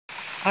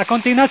A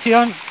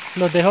continuación,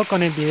 los dejo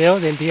con el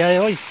video del día de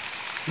hoy.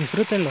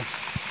 Disfrútenlo.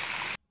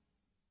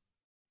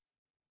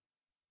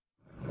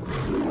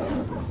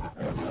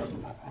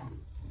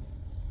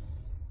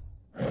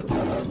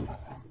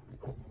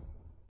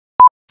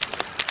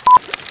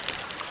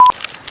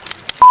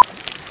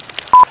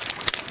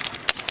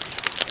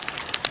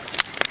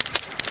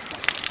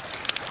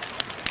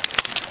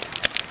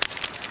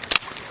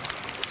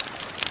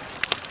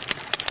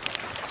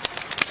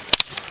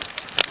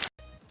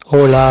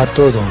 Hola a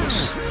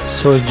todos,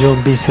 soy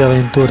John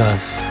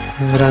Viceaventuras.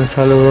 Un gran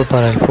saludo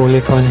para el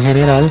público en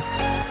general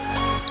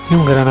y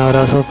un gran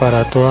abrazo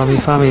para toda mi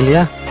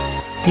familia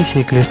y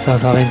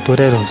ciclistas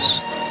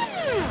aventureros.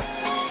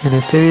 En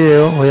este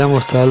video voy a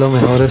mostrar los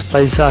mejores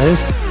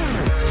paisajes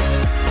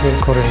del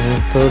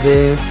corregimiento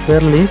de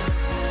Berlín,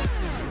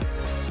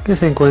 que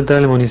se encuentra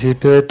en el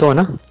municipio de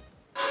Tona,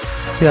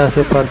 que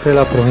hace parte de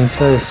la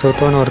provincia de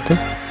Soto Norte.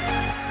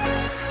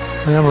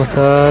 Voy a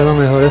mostrar los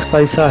mejores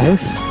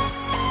paisajes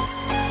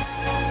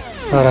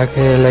para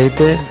que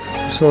deleite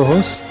sus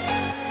ojos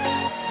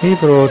y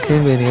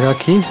provoquen venir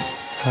aquí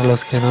a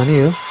los que no han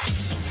ido,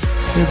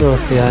 y los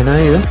que ya han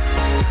ido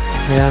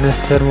vean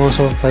este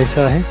hermoso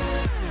paisaje,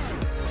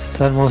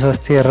 estas hermosas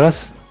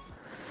tierras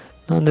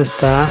donde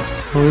está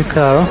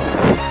ubicado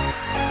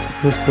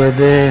después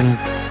del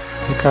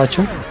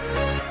Picacho,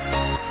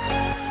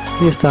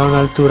 y está a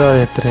una altura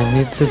de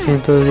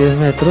 3.310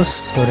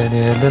 metros sobre el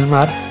nivel del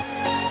mar,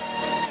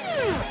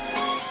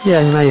 y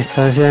hay una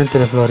distancia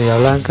entre Florida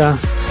Blanca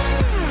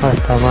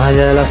hasta más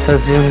allá de la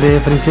estación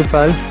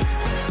principal,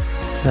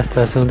 la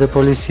estación de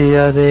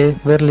policía de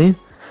Berlín,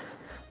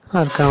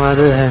 marca más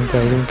de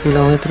 61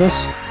 kilómetros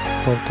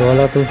por toda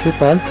la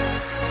principal,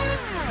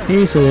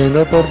 y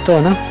subiendo por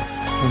Tona,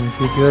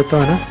 municipio de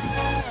Tona,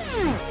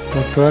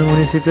 por todo el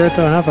municipio de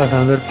Tona,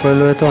 pasando el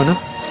pueblo de Tona,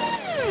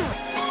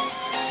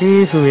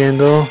 y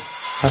subiendo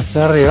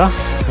hasta arriba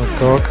por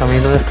todo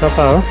camino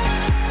destapado,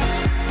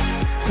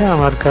 va a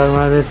marcar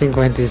más de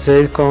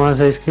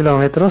 56,6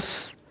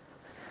 kilómetros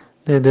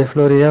desde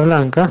Florida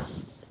Blanca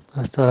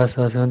hasta la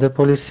estación de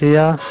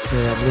policía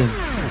de Berlín,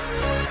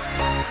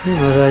 y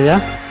más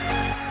allá,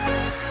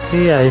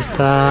 y ahí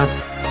está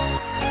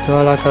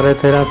toda la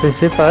carretera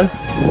principal.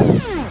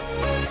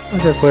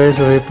 Se puede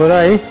subir por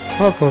ahí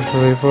o por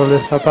subir por el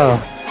destapado.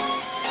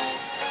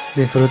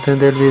 Disfruten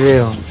del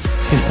video.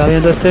 Si está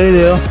viendo este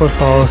video, por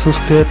favor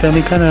suscríbete a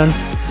mi canal.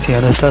 Si ya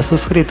no estás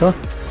suscrito,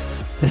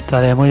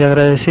 estaré muy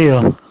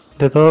agradecido.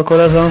 De todo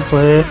corazón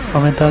puede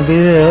comentar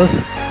videos,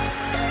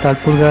 dar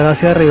pulgar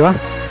hacia arriba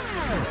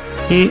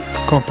y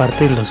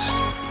compartirlos.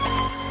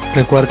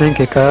 Recuerden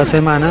que cada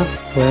semana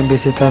pueden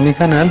visitar mi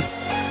canal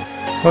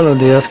o los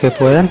días que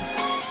puedan,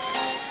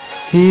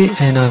 y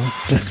en la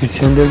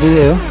descripción del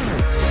video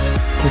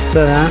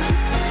estará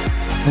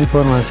la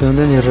información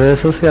de mis redes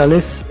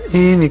sociales y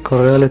mi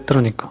correo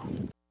electrónico.